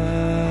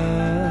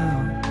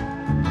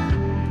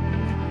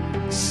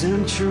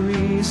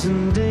 Centuries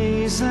and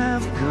days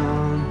have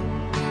gone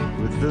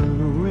with the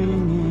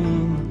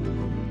ringing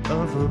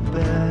of of a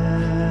bell.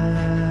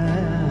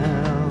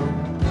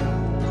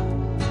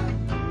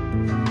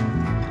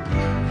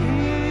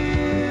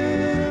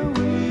 Here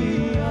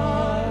we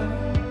are.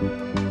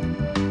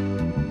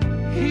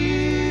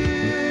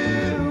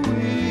 Here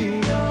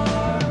we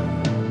are.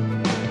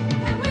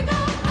 And we go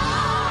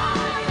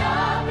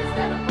higher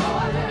instead of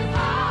borders.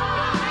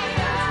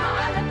 Higher.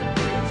 Smile at the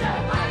future.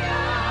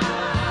 Higher.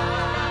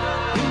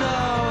 In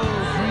our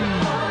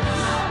dreams.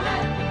 Smile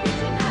at the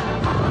future now.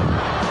 Higher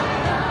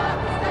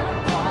instead of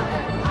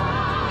borders.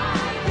 Higher.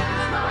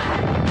 Smile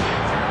at the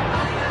future.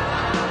 Higher.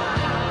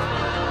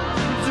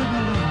 To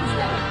believe.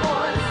 Instead of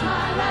borders.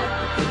 Smile at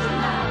the future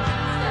now.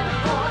 Instead of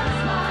borders.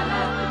 Smile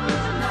at the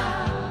future now.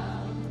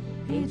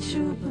 A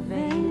troop of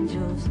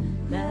angels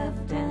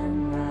left and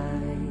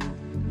right.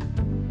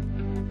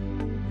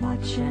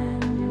 Watch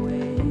and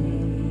wait.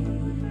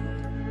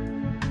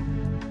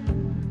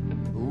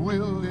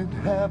 Will it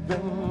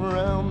happen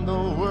round the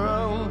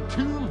world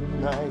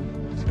tonight?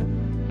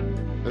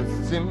 A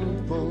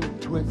simple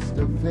twist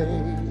of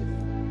fate.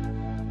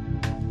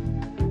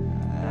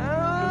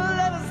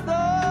 Let us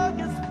talk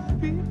as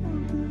people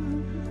do.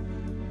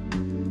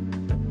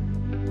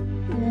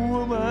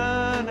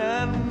 Woman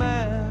and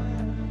man.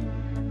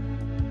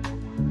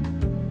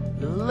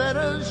 Let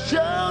us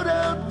shout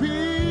out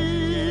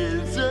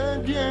peace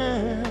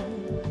again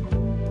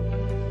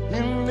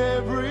in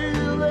every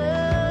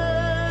land.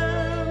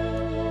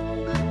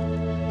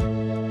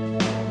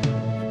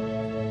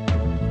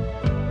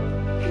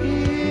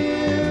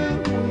 Here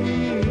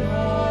we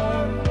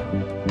are.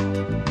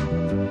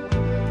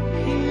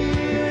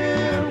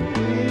 Here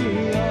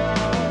we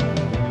are.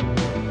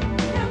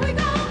 Can we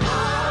go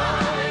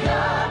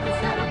higher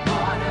instead of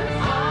borders?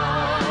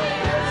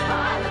 Higher.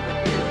 Smile at the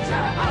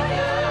future.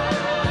 Higher.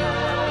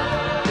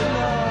 In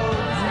our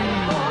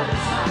dreams.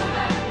 Smile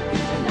at the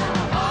future now.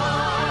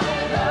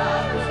 Higher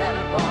instead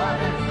of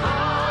borders.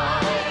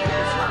 Higher.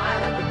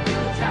 Smile at the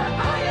future.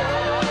 Higher.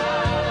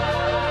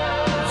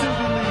 To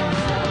believe.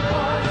 Instead of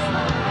borders.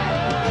 Smile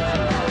at the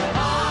future now.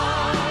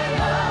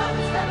 Higher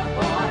instead of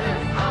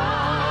borders.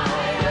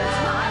 Higher.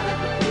 Smile at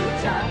the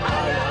future.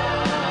 Higher.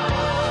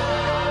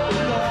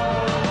 In our dreams.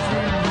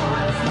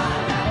 Smile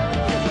at the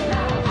future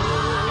now.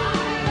 Higher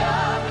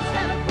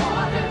instead of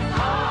borders.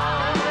 Higher.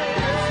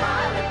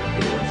 Smile at the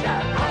future.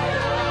 Higher.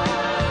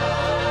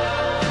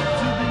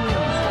 To believe.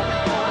 Instead of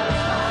borders.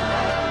 Smile at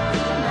the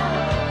future now.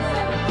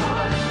 Instead of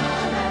borders.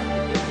 Smile at the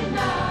future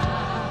now.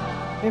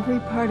 Every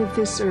part of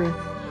this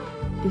earth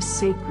is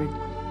sacred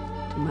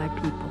to my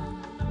people.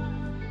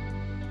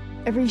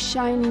 Every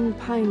shining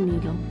pine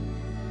needle,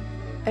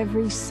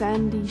 every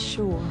sandy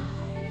shore.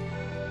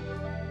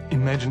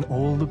 Imagine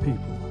all the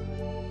people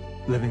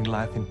living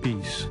life in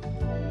peace.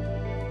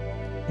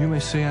 You may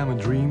say I'm a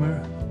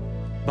dreamer,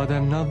 but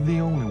I'm not the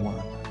only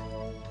one.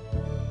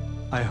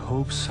 I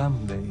hope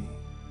someday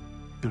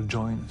you'll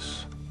join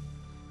us,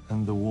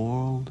 and the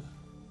world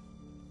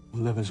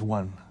will live as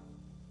one.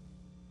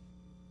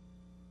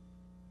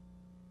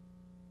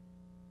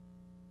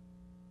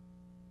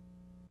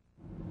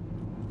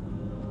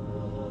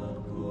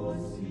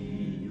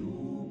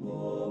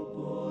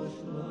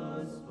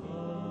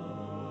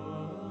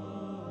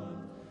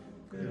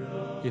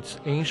 It's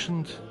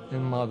ancient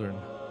and modern.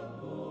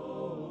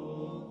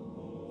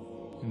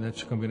 And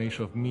that's a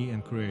combination of me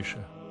and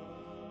Croatia.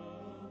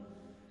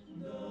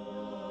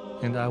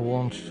 And I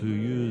want to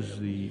use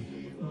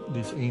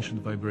these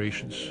ancient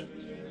vibrations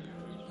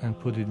and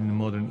put it in the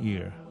modern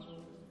ear.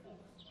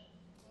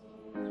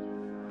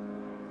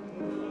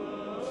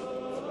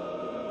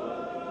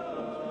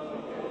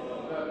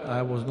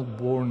 I was not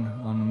born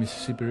on the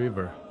Mississippi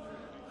River.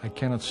 I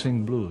cannot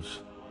sing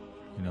blues,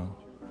 you know.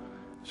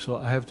 So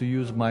I have to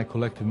use my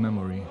collective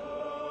memory,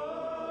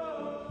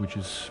 which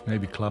is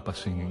maybe Klapa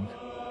singing.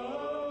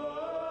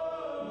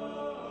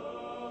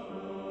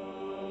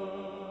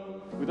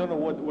 We don't know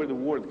where the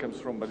word comes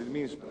from, but it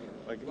means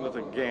like not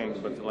a gang,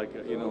 but like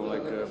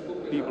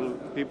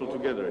people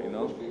together, you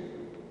know.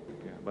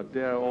 Yeah, but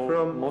they are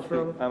all mostly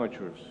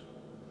amateurs.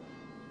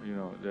 You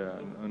know, there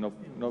are no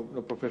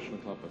professional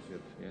Klapas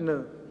yet. Yeah.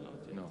 No.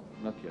 No,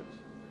 not yet.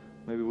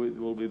 Maybe we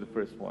will be the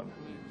first one.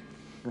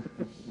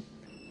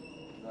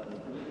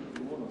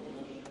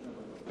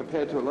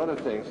 Compared to a lot of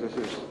things, this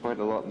is quite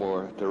a lot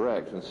more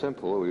direct and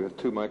simple. We have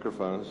 2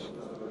 microphones,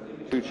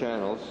 2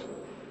 channels,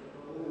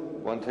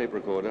 1 tape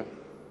recorder.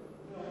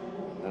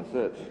 That's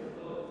it.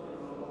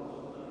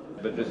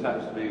 But this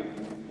happens to be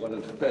one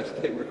of the best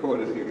tape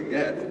recorders you can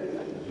get.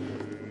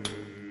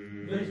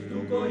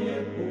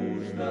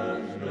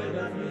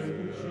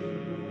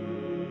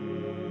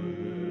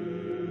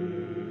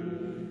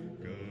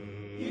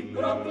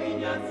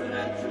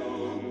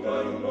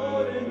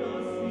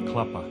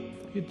 Klapa.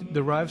 It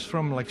derives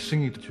from like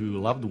singing to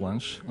loved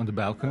ones on the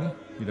balcony,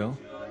 you know,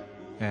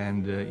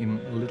 and in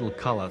little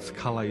kalas.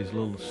 Kala is a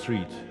little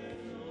street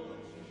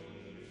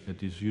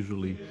that is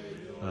usually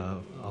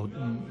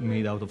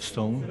made out of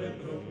stone.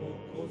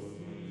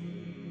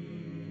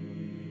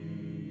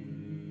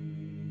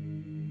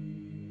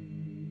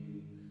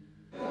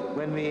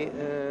 When we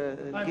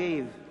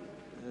gave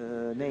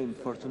name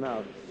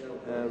Fortunal.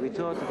 We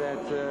thought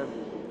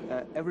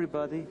that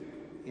everybody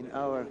in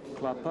our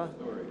klapa,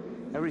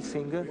 every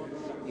singer,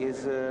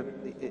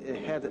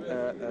 had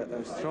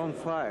a strong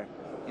fire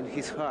in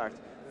his heart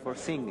for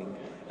singing,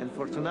 and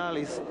Fortunal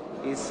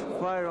is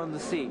fire on the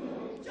sea.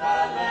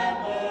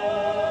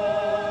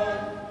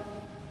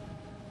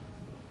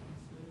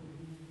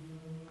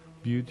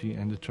 Beauty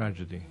and the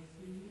tragedy.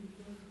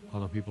 A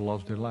lot of people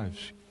lost their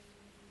lives.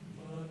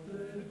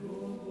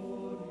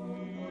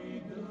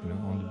 You know,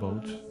 on the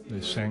boat, they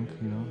sank,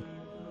 you know.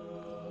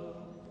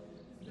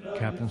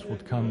 Captains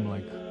would come,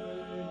 like,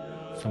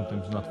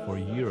 sometimes not for a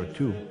year or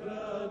two.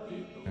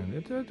 And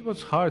it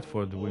was hard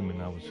for the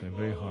women, I would say,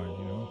 very hard,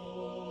 you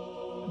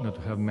know. Not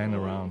to have men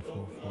around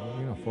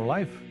for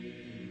life.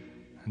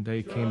 And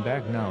they came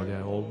back now,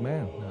 they're old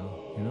men now,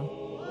 you know.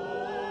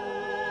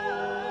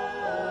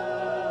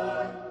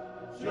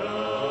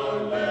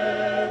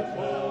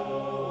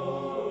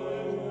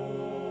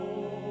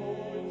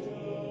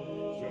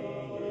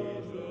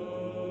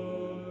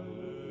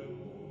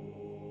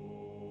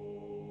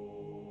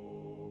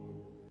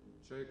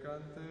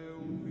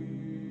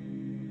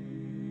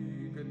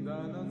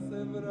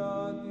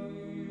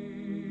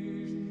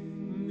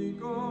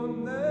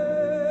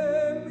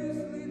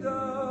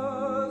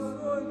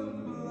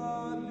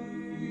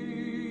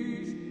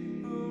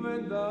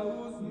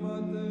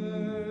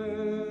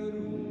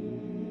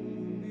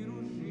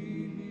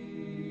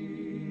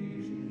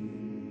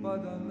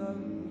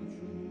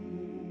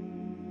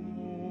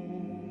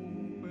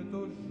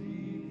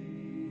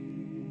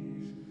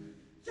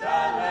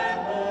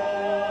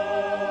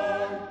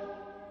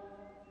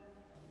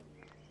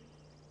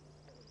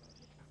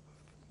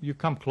 You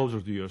come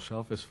closer to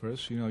yourself as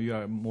first, you know, you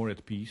are more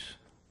at peace,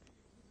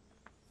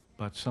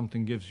 but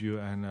something gives you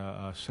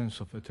a sense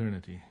of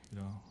eternity, you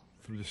know,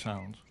 through the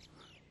sounds.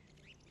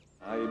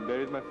 I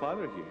buried my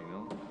father here, you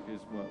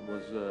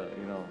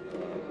know.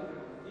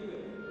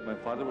 My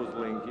father was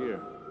laying here,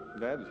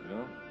 dead, you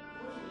know.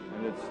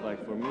 And it's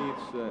like, for me,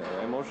 it's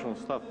emotional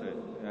stuff.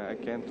 I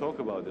can't talk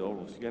about it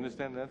almost. You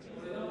understand that?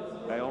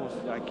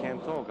 I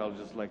can't talk. I'll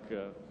just like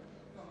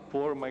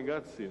pour my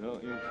guts, you know.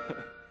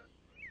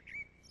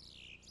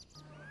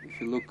 If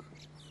you look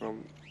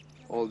from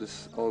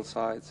all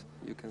sides,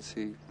 you can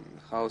see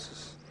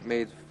houses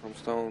made from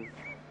stone,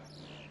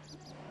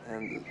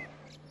 and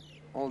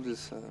all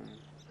this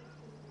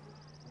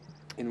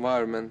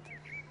environment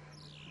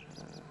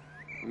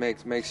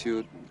makes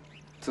you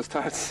to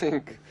start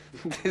sing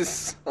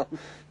these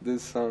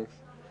songs.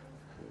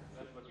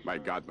 My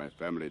God, my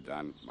family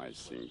done my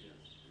sing.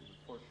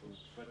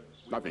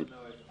 Nothing.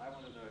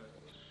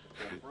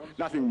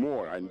 Nothing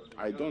more.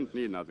 I don't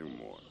need nothing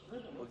more.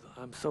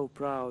 I'm so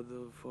proud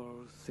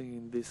for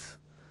singing these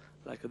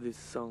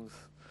songs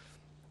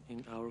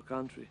in our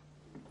country.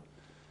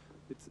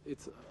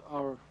 It's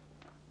our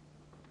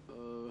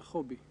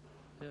hobby.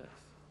 Yes.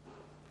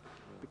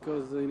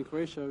 Because in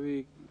Croatia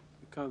we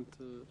can't.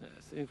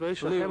 Yes. In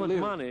Croatia, we haven't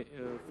money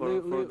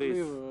for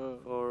this,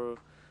 for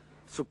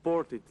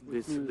supported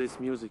this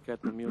music,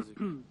 ethnic music.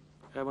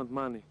 Haven't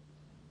money.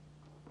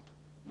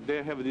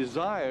 They have a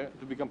desire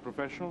to become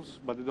professionals,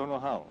 but they don't know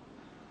how.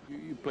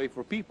 You play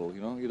for people,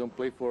 you know. You don't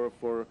play for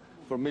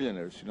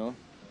millionaires, you know.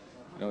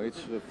 You know, it's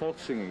folk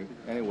singing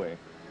anyway,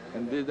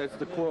 and that's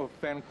the core.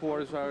 Fan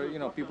cores are, you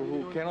know, people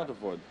who cannot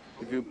afford.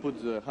 If you put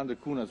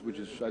 100 kunas, which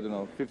is, I don't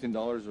know,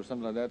 $15 or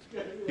something like that,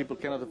 people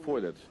cannot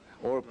afford it.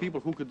 Or people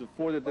who could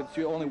afford it, that's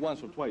only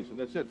once or twice, and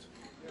that's it.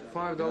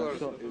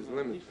 $5 is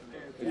limit.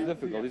 It's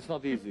difficult. It's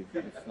not easy.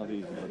 It's not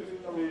easy, but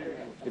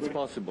it's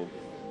possible.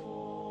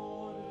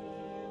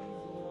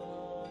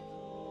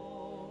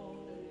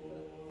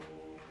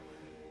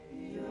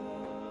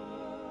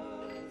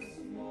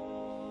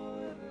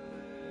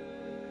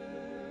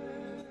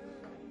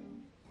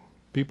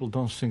 People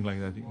don't sing like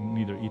that in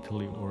either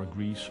Italy or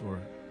Greece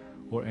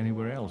or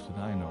anywhere else that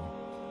I know.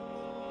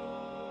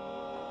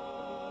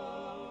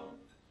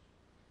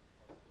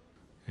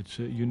 It's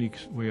a unique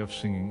way of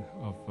singing,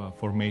 of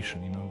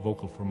formation, you know,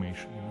 vocal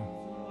formation, you know.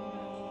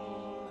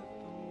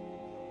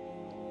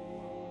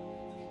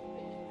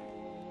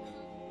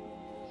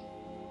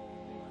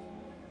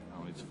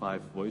 Now it's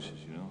 5 voices,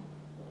 you know,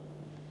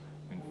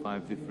 and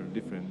 5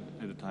 different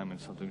at a time,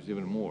 and sometimes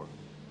even more,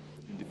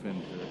 in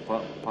different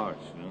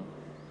parts, you know.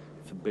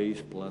 It's a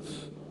bass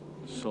plus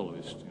a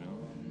soloist, you know.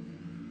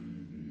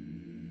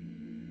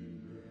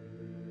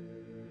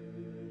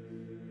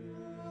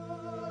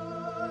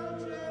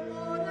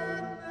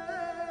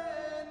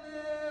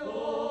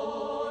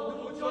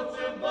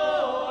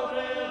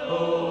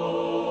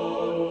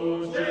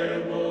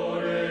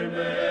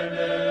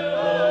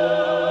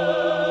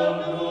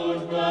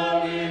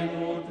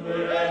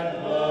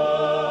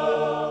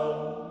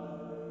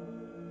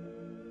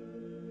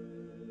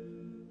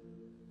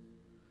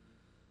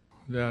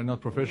 They are not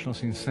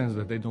professionals in the sense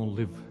that they don't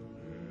live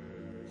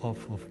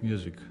off of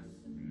music,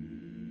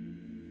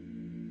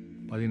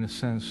 but in a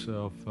sense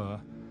of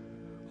a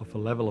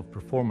level of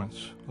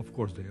performance, of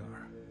course they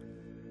are.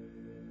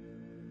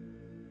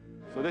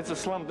 So that's a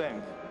slam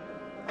dunk.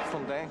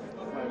 Slam dunk?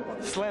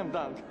 Slam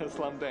dunk,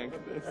 slam dunk,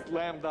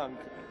 slam dunk,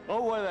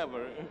 or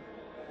whatever.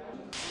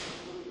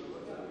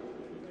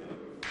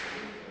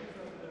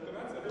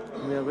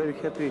 We are very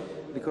happy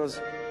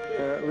because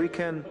we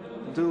can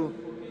do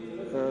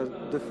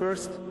the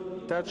first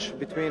touch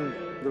between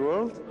the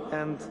world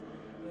and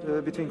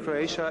between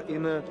Croatia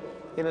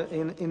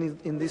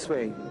in this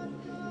way.